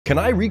Can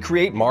I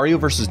recreate Mario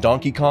vs.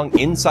 Donkey Kong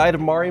inside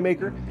of Mario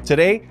Maker?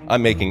 Today,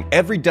 I'm making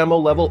every demo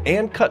level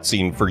and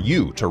cutscene for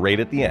you to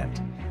rate at the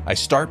end. I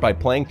start by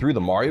playing through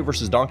the Mario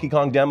vs. Donkey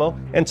Kong demo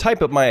and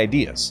type up my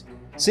ideas.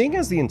 Seeing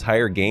as the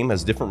entire game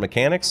has different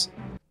mechanics,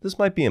 this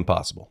might be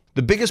impossible.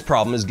 The biggest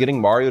problem is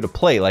getting Mario to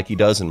play like he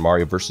does in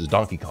Mario vs.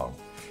 Donkey Kong.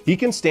 He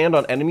can stand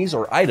on enemies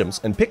or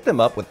items and pick them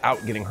up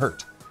without getting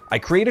hurt. I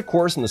create a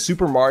course in the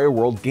Super Mario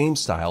World game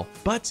style,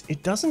 but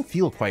it doesn't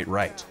feel quite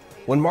right.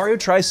 When Mario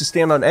tries to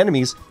stand on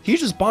enemies, he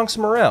just bonks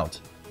them around.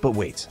 But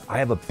wait, I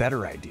have a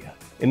better idea.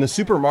 In the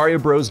Super Mario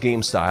Bros.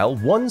 Game style,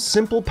 one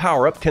simple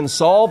power-up can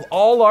solve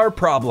all our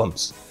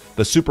problems.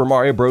 The Super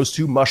Mario Bros.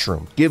 2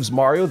 Mushroom gives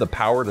Mario the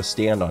power to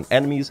stand on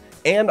enemies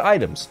and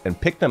items and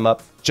pick them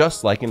up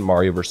just like in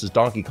Mario vs.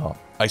 Donkey Kong.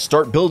 I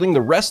start building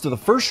the rest of the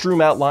first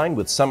room outline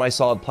with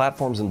semi-solid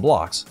platforms and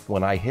blocks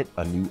when I hit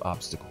a new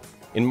obstacle.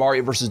 In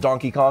Mario vs.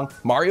 Donkey Kong,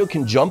 Mario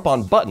can jump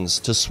on buttons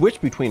to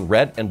switch between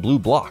red and blue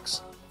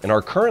blocks. In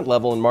our current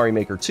level in Mario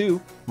Maker 2,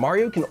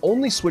 Mario can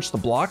only switch the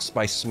blocks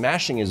by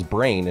smashing his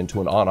brain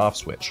into an on-off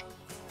switch.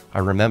 I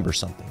remember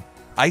something.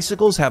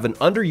 Icicles have an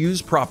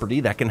underused property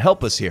that can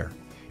help us here.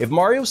 If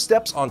Mario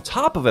steps on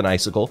top of an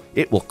icicle,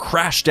 it will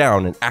crash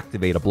down and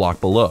activate a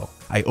block below.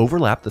 I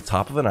overlap the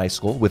top of an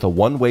icicle with a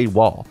one-way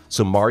wall,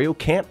 so Mario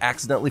can't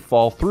accidentally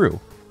fall through.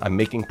 I'm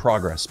making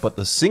progress, but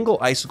the single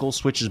icicle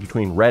switches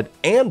between red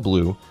and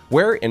blue,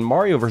 where in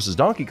Mario vs.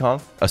 Donkey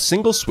Kong, a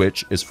single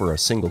switch is for a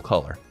single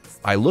color.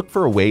 I look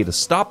for a way to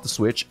stop the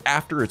switch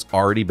after it's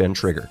already been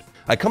triggered.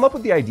 I come up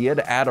with the idea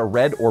to add a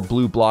red or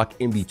blue block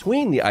in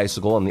between the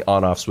icicle and the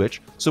on-off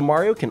switch, so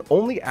Mario can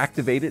only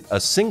activate it a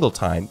single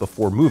time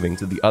before moving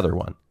to the other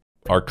one.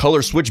 Our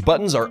color switch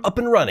buttons are up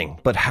and running,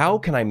 but how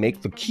can I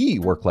make the key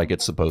work like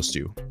it's supposed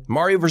to?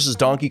 Mario vs.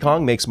 Donkey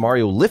Kong makes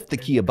Mario lift the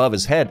key above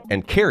his head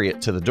and carry it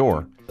to the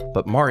door,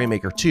 but Mario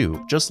Maker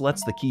 2 just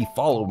lets the key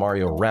follow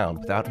Mario around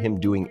without him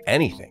doing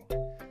anything.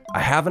 I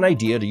have an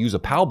idea to use a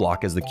POW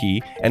block as the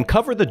key and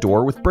cover the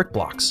door with brick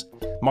blocks.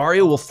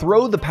 Mario will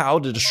throw the POW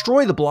to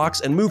destroy the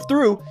blocks and move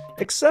through,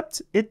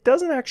 except it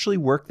doesn't actually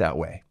work that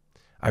way.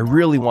 I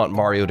really want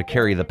Mario to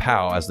carry the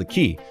POW as the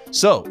key,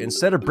 so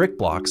instead of brick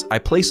blocks, I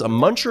place a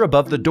muncher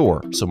above the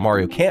door so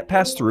Mario can't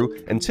pass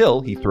through until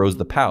he throws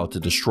the POW to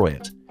destroy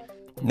it.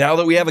 Now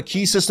that we have a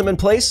key system in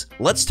place,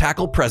 let's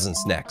tackle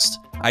presents next.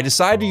 I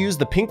decide to use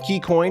the pink key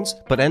coins,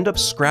 but end up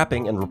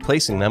scrapping and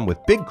replacing them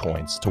with big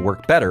coins to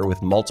work better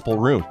with multiple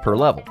rooms per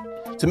level.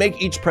 To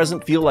make each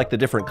present feel like the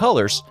different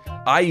colors,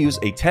 I use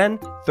a 10,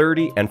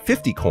 30, and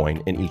 50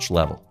 coin in each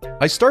level.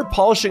 I start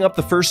polishing up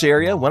the first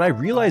area when I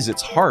realize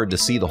it's hard to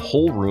see the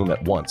whole room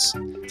at once.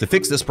 To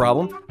fix this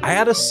problem, I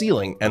add a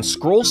ceiling and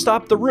scroll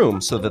stop the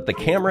room so that the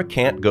camera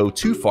can't go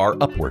too far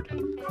upward.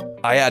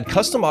 I add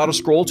custom auto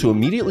scroll to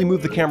immediately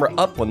move the camera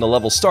up when the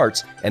level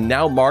starts, and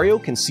now Mario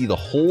can see the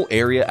whole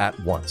area at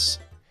once.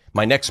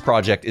 My next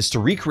project is to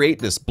recreate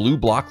this blue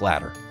block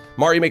ladder.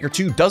 Mario Maker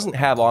 2 doesn't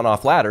have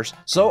on-off ladders,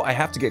 so I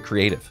have to get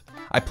creative.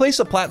 I place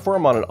a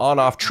platform on an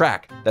on-off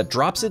track that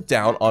drops it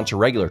down onto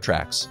regular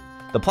tracks.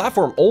 The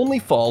platform only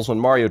falls when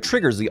Mario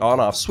triggers the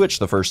on-off switch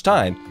the first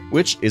time,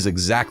 which is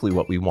exactly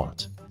what we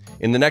want.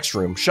 In the next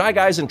room, Shy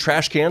Guys and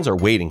trash cans are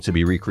waiting to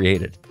be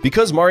recreated.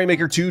 Because Mario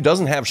Maker 2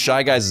 doesn't have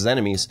Shy Guys as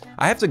enemies,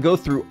 I have to go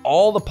through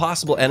all the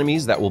possible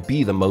enemies that will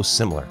be the most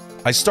similar.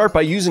 I start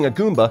by using a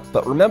Goomba,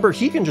 but remember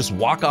he can just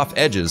walk off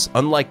edges,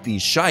 unlike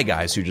these Shy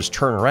Guys who just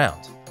turn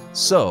around.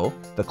 So,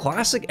 the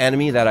classic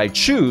enemy that I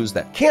choose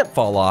that can't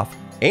fall off,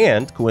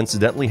 and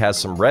coincidentally has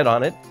some red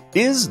on it,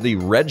 is the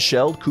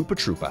red-shelled Koopa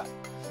Troopa.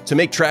 To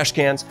make trash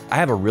cans, I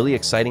have a really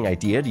exciting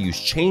idea to use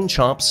Chain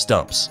Chomp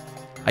stumps.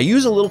 I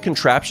use a little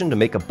contraption to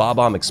make a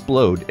Bob-omb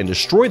explode and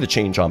destroy the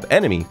Chain Chomp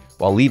enemy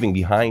while leaving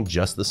behind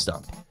just the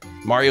stump.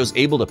 Mario's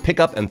able to pick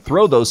up and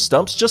throw those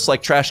stumps just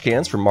like trash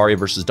cans from Mario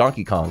vs.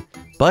 Donkey Kong,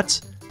 but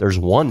there's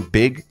one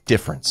big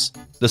difference.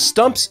 The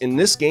stumps in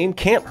this game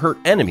can't hurt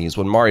enemies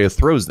when Mario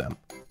throws them.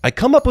 I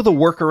come up with a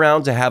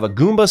workaround to have a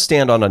Goomba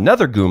stand on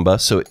another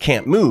Goomba so it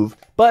can't move,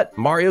 but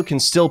Mario can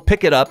still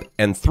pick it up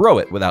and throw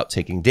it without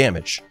taking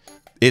damage.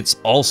 It's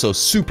also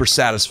super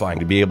satisfying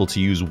to be able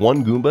to use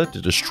one Goomba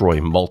to destroy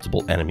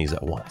multiple enemies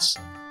at once.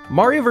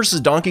 Mario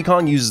vs. Donkey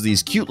Kong uses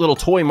these cute little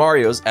toy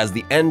Marios as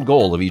the end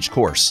goal of each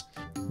course.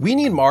 We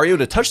need Mario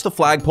to touch the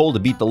flagpole to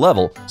beat the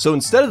level, so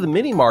instead of the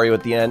mini Mario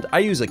at the end, I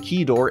use a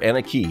key door and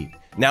a key.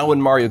 Now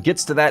when Mario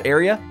gets to that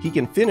area, he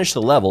can finish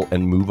the level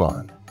and move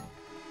on.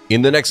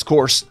 In the next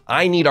course,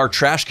 I need our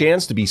trash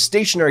cans to be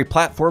stationary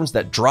platforms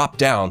that drop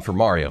down for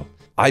Mario.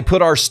 I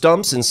put our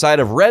stumps inside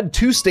of red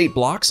 2-state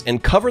blocks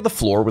and cover the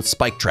floor with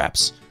spike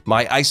traps.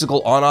 My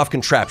icicle on-off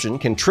contraption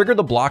can trigger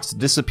the blocks to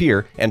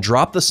disappear and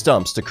drop the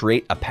stumps to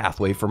create a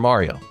pathway for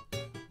Mario.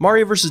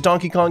 Mario vs.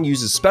 Donkey Kong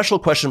uses special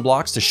question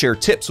blocks to share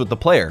tips with the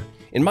player.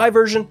 In my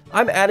version,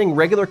 I'm adding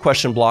regular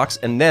question blocks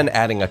and then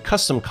adding a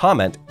custom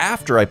comment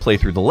after I play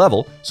through the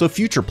level so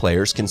future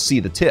players can see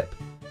the tip.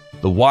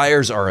 The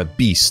wires are a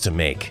beast to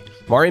make.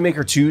 Mario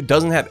Maker 2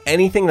 doesn't have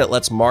anything that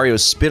lets Mario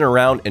spin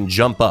around and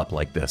jump up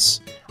like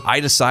this. I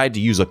decide to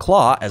use a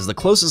claw as the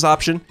closest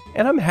option,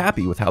 and I'm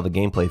happy with how the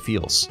gameplay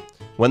feels.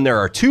 When there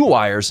are 2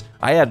 wires,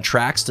 I add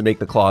tracks to make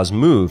the claws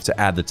move to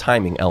add the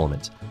timing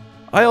element.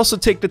 I also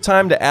take the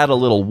time to add a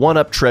little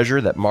 1-up treasure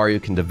that Mario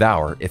can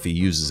devour if he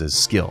uses his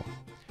skill.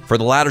 For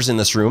the ladders in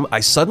this room, I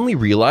suddenly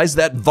realize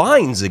that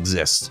vines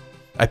exist.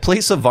 I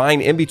place a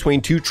vine in between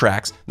 2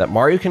 tracks that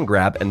Mario can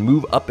grab and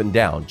move up and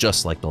down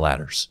just like the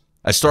ladders.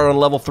 I start on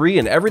level 3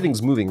 and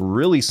everything's moving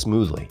really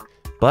smoothly.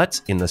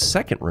 But in the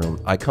second room,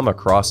 I come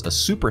across a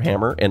super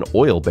hammer and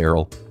oil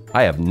barrel.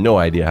 I have no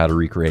idea how to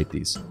recreate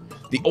these.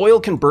 The oil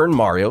can burn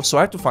Mario, so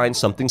I have to find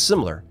something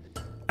similar.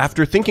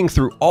 After thinking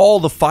through all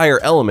the fire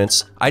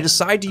elements, I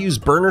decide to use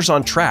burners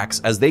on tracks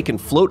as they can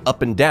float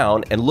up and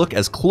down and look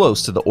as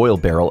close to the oil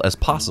barrel as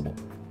possible.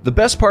 The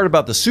best part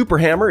about the super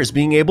hammer is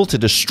being able to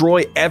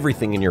destroy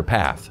everything in your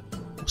path.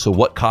 So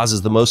what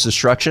causes the most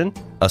destruction?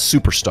 A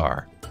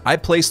superstar. I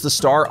place the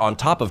star on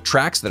top of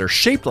tracks that are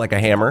shaped like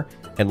a hammer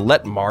and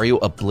let Mario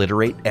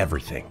obliterate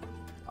everything.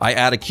 I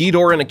add a key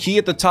door and a key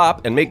at the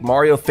top and make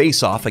Mario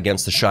face off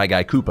against the Shy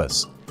Guy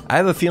Koopas. I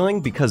have a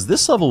feeling because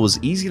this level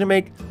was easy to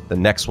make, the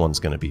next one's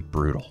gonna be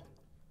brutal.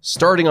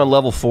 Starting on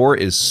level 4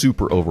 is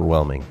super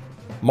overwhelming.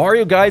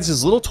 Mario guides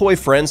his little toy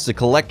friends to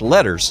collect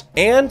letters,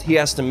 and he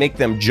has to make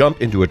them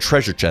jump into a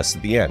treasure chest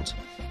at the end.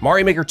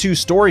 Mario Maker 2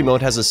 Story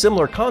Mode has a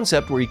similar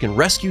concept where you can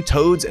rescue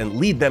toads and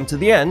lead them to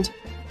the end,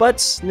 but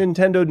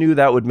Nintendo knew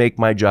that would make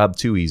my job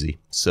too easy,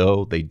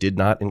 so they did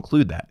not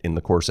include that in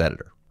the course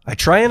editor. I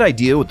try an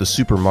idea with the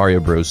Super Mario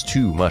Bros.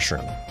 2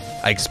 mushroom.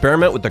 I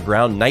experiment with the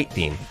ground night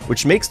theme,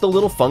 which makes the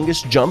little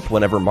fungus jump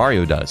whenever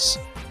Mario does.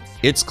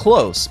 It's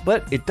close,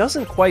 but it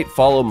doesn't quite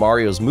follow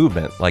Mario's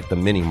movement like the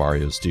mini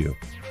Marios do.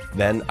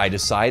 Then I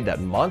decide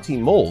that Monty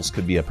Moles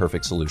could be a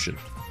perfect solution.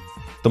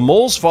 The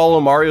moles follow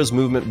Mario's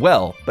movement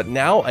well, but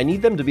now I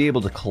need them to be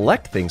able to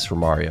collect things for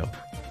Mario.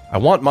 I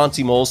want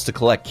Monty Moles to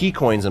collect key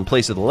coins in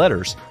place of the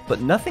letters,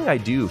 but nothing I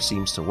do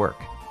seems to work.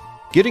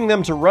 Getting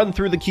them to run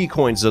through the key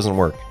coins doesn't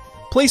work.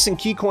 Placing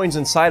key coins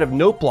inside of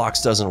note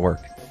blocks doesn't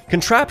work.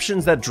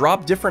 Contraptions that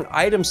drop different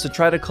items to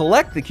try to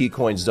collect the key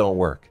coins don't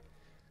work.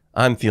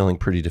 I'm feeling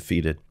pretty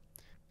defeated.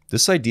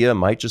 This idea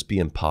might just be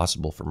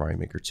impossible for Mario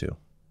Maker 2.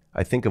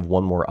 I think of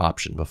one more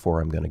option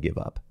before I'm going to give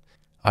up.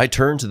 I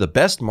turn to the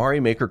best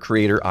Mario Maker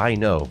creator I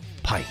know,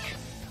 Pike.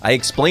 I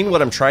explain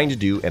what I'm trying to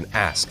do and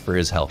ask for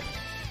his help.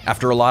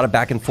 After a lot of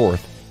back and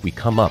forth, we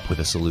come up with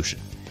a solution.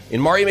 In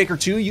Mario Maker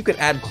 2, you can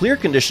add clear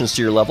conditions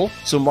to your level,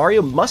 so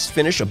Mario must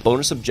finish a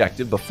bonus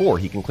objective before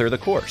he can clear the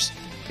course.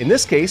 In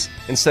this case,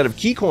 instead of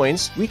key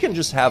coins, we can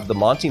just have the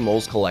Monty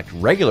Moles collect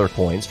regular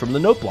coins from the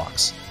note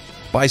blocks.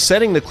 By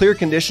setting the clear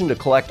condition to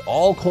collect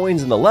all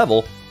coins in the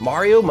level,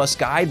 Mario must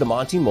guide the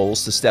Monty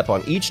Moles to step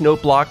on each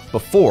note block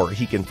before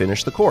he can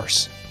finish the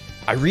course.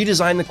 I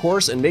redesign the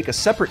course and make a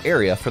separate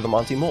area for the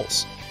Monty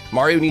Moles.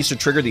 Mario needs to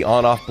trigger the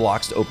on-off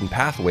blocks to open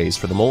pathways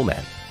for the Mole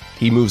Man.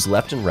 He moves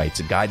left and right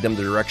to guide them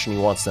the direction he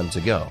wants them to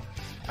go.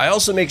 I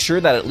also make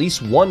sure that at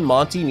least one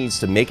Monty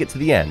needs to make it to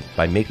the end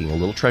by making a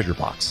little treasure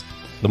box.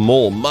 The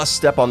mole must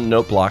step on the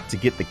note block to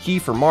get the key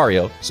for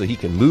Mario so he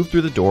can move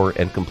through the door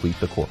and complete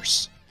the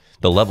course.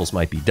 The levels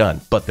might be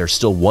done, but there's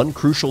still one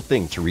crucial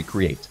thing to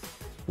recreate.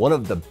 One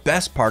of the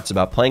best parts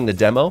about playing the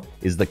demo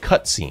is the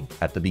cutscene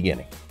at the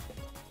beginning.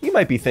 You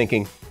might be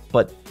thinking,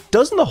 but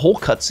doesn't the whole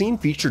cutscene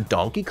feature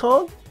Donkey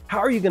Kong? How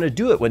are you going to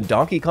do it when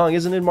Donkey Kong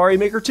isn't in Mario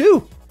Maker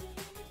 2?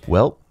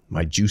 Well,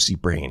 my juicy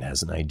brain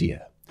has an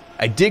idea.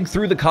 I dig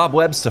through the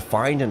cobwebs to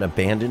find an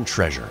abandoned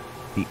treasure,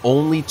 the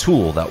only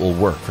tool that will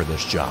work for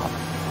this job.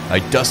 I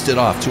dust it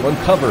off to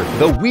uncover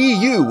the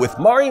Wii U with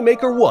Mario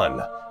Maker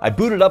 1. I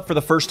boot it up for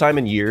the first time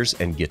in years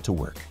and get to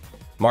work.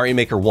 Mario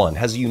Maker 1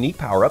 has a unique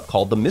power-up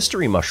called the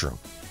Mystery Mushroom.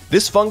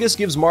 This fungus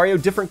gives Mario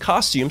different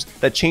costumes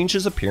that change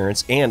his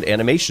appearance and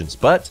animations,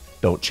 but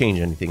don't change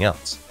anything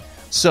else.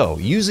 So,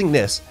 using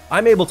this,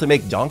 I'm able to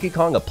make Donkey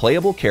Kong a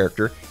playable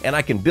character, and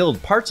I can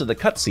build parts of the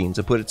cutscene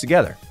to put it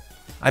together.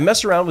 I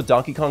mess around with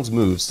Donkey Kong's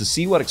moves to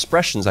see what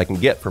expressions I can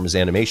get from his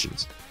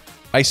animations.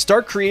 I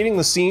start creating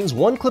the scenes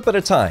one clip at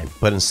a time,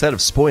 but instead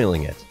of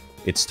spoiling it,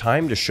 it's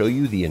time to show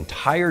you the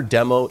entire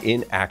demo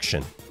in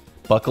action.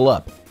 Buckle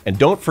up, and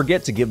don't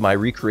forget to give my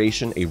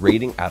recreation a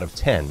rating out of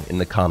 10 in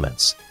the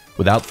comments.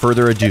 Without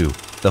further ado,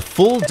 the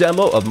full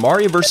demo of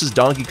Mario vs.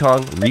 Donkey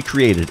Kong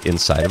recreated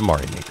inside of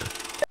Mario Maker.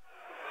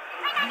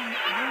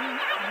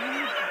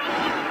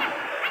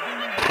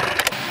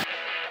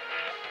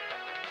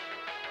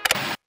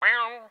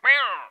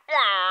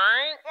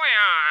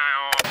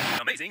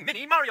 Amazing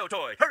mini Mario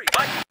toy. Hurry,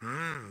 bye.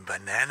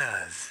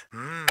 Bananas.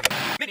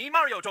 Mini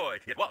Mario toy.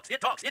 It walks, it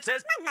talks, it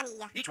says Mamma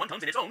mia. Each one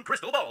comes in its own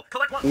crystal ball.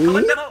 Collect one,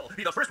 collect them all.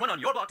 Be the first one on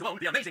your block to own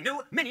the amazing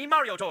new mini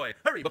Mario toy.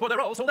 Hurry before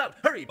they're all sold out.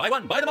 Hurry, buy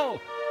one, buy them all.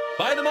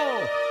 Buy them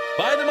all.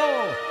 Buy them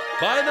all.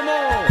 Buy them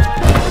all.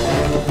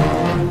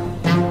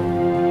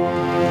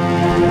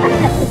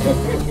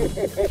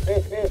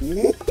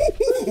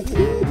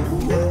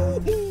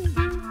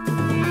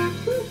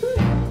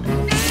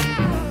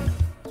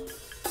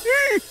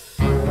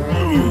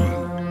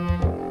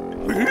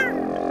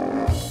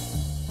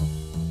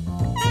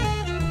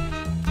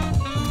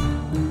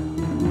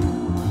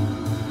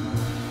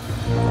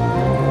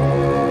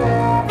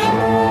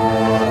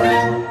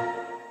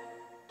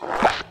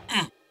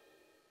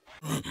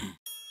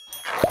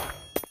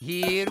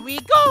 Here we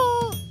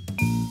go!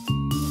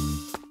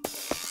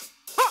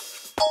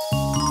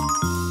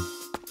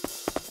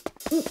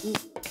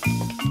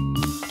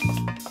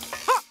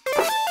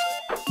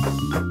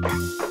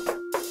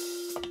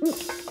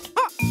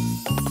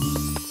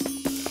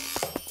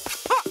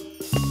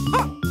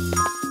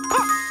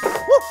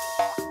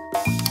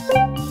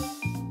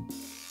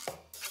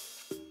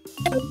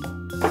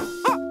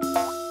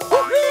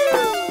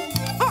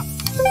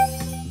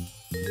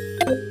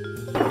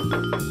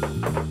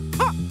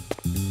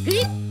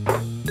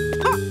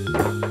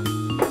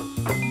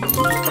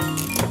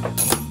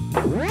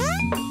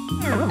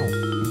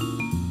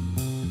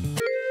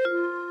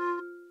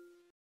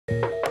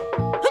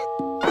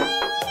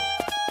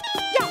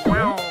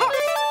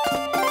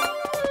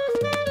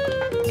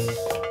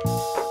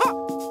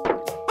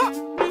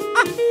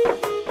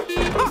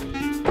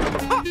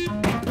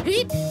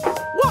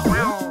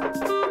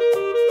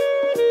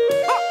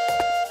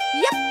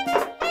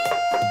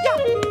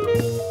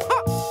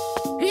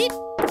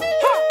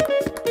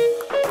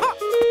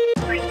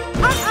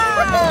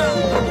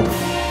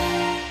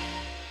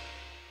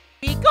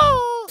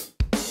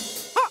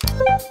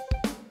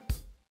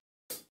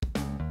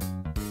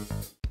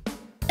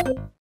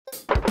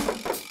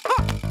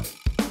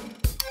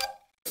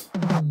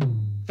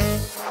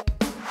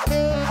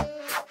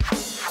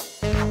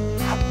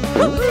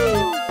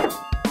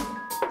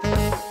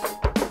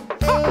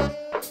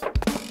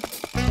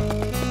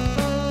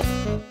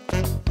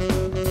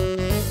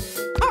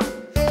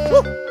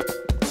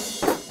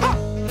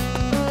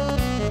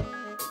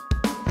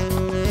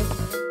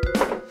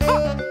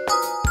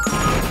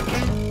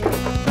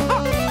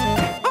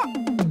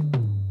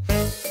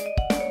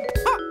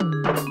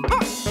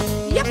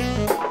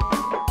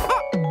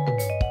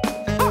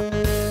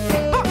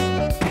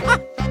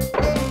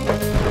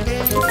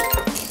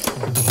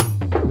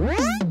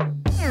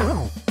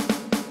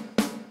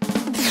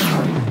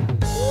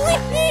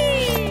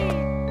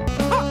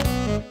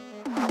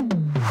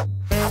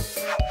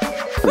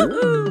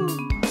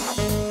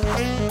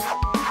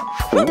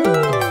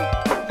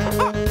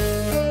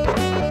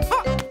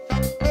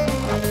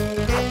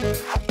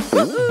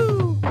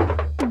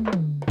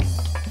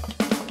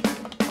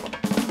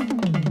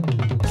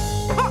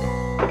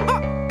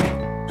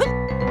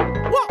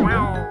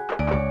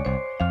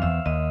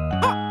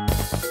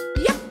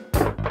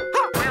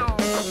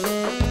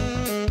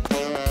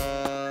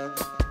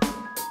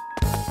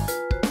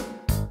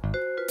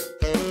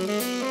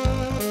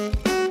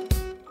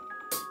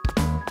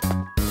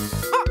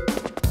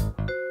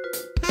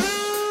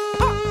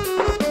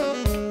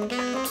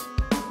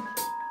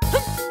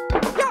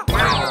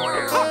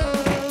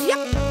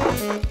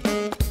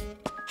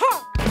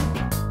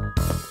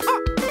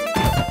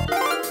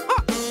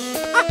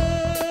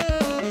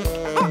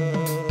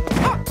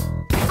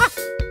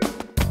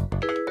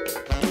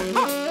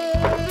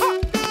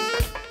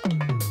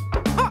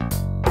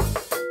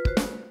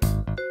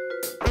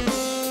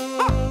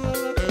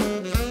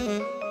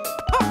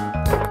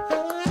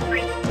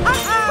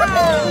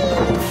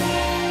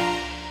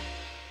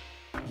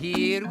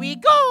 Here we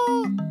go!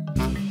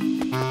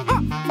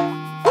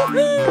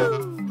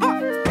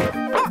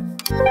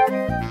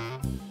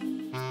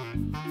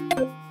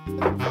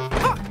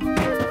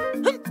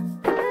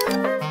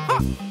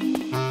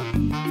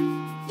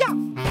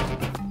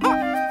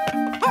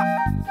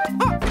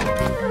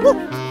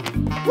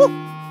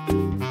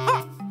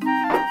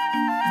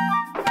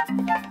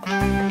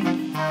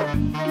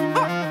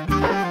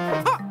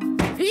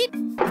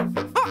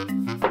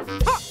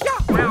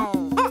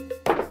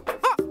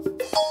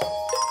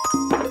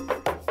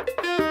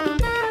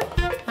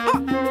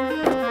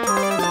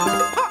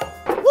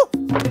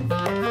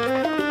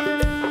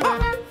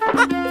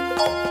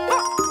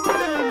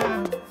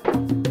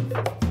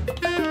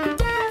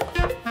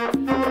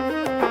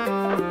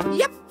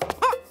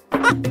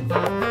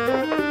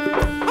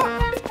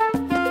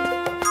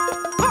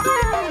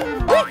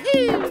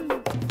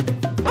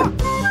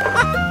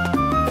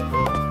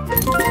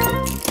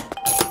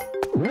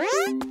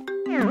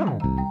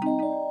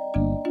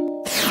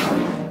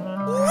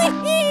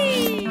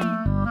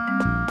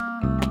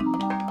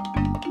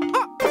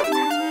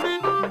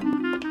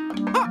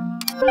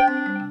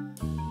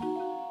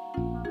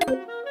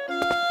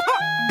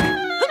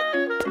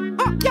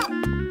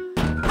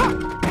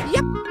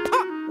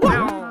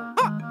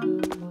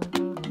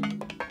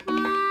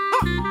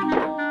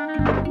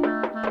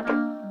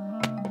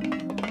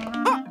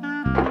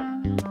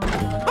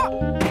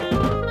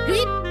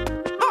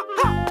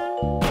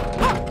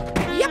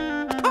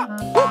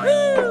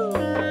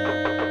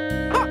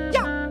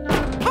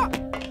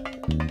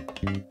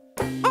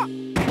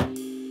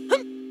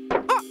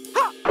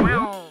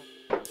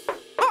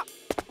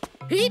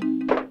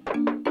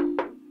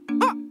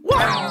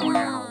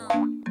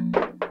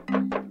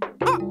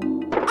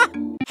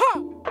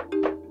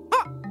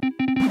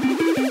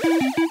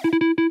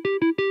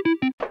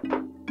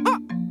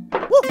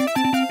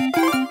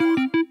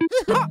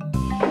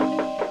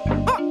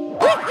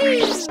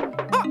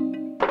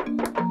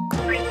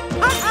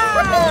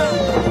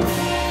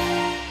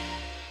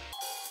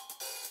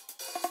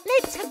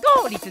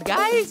 on, little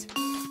guys.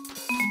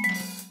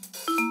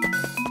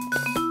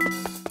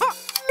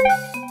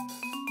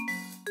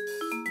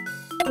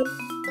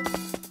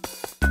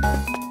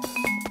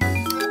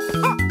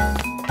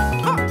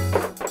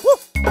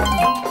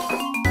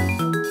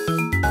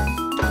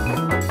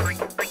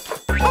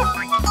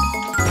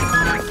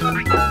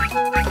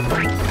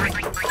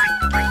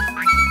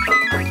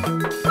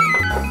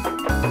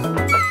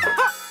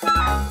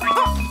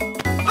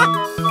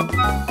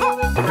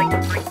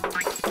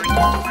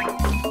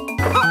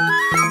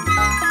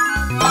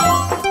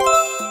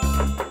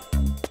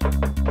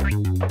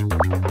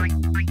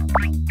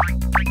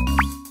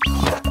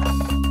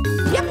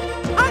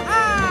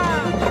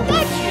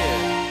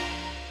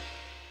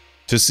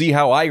 To see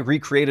how I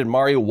recreated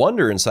Mario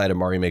Wonder inside of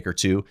Mario Maker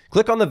 2,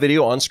 click on the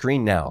video on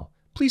screen now.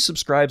 Please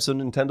subscribe so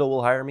Nintendo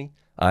will hire me.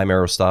 I'm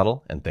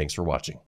Arrowstotle, and thanks for watching.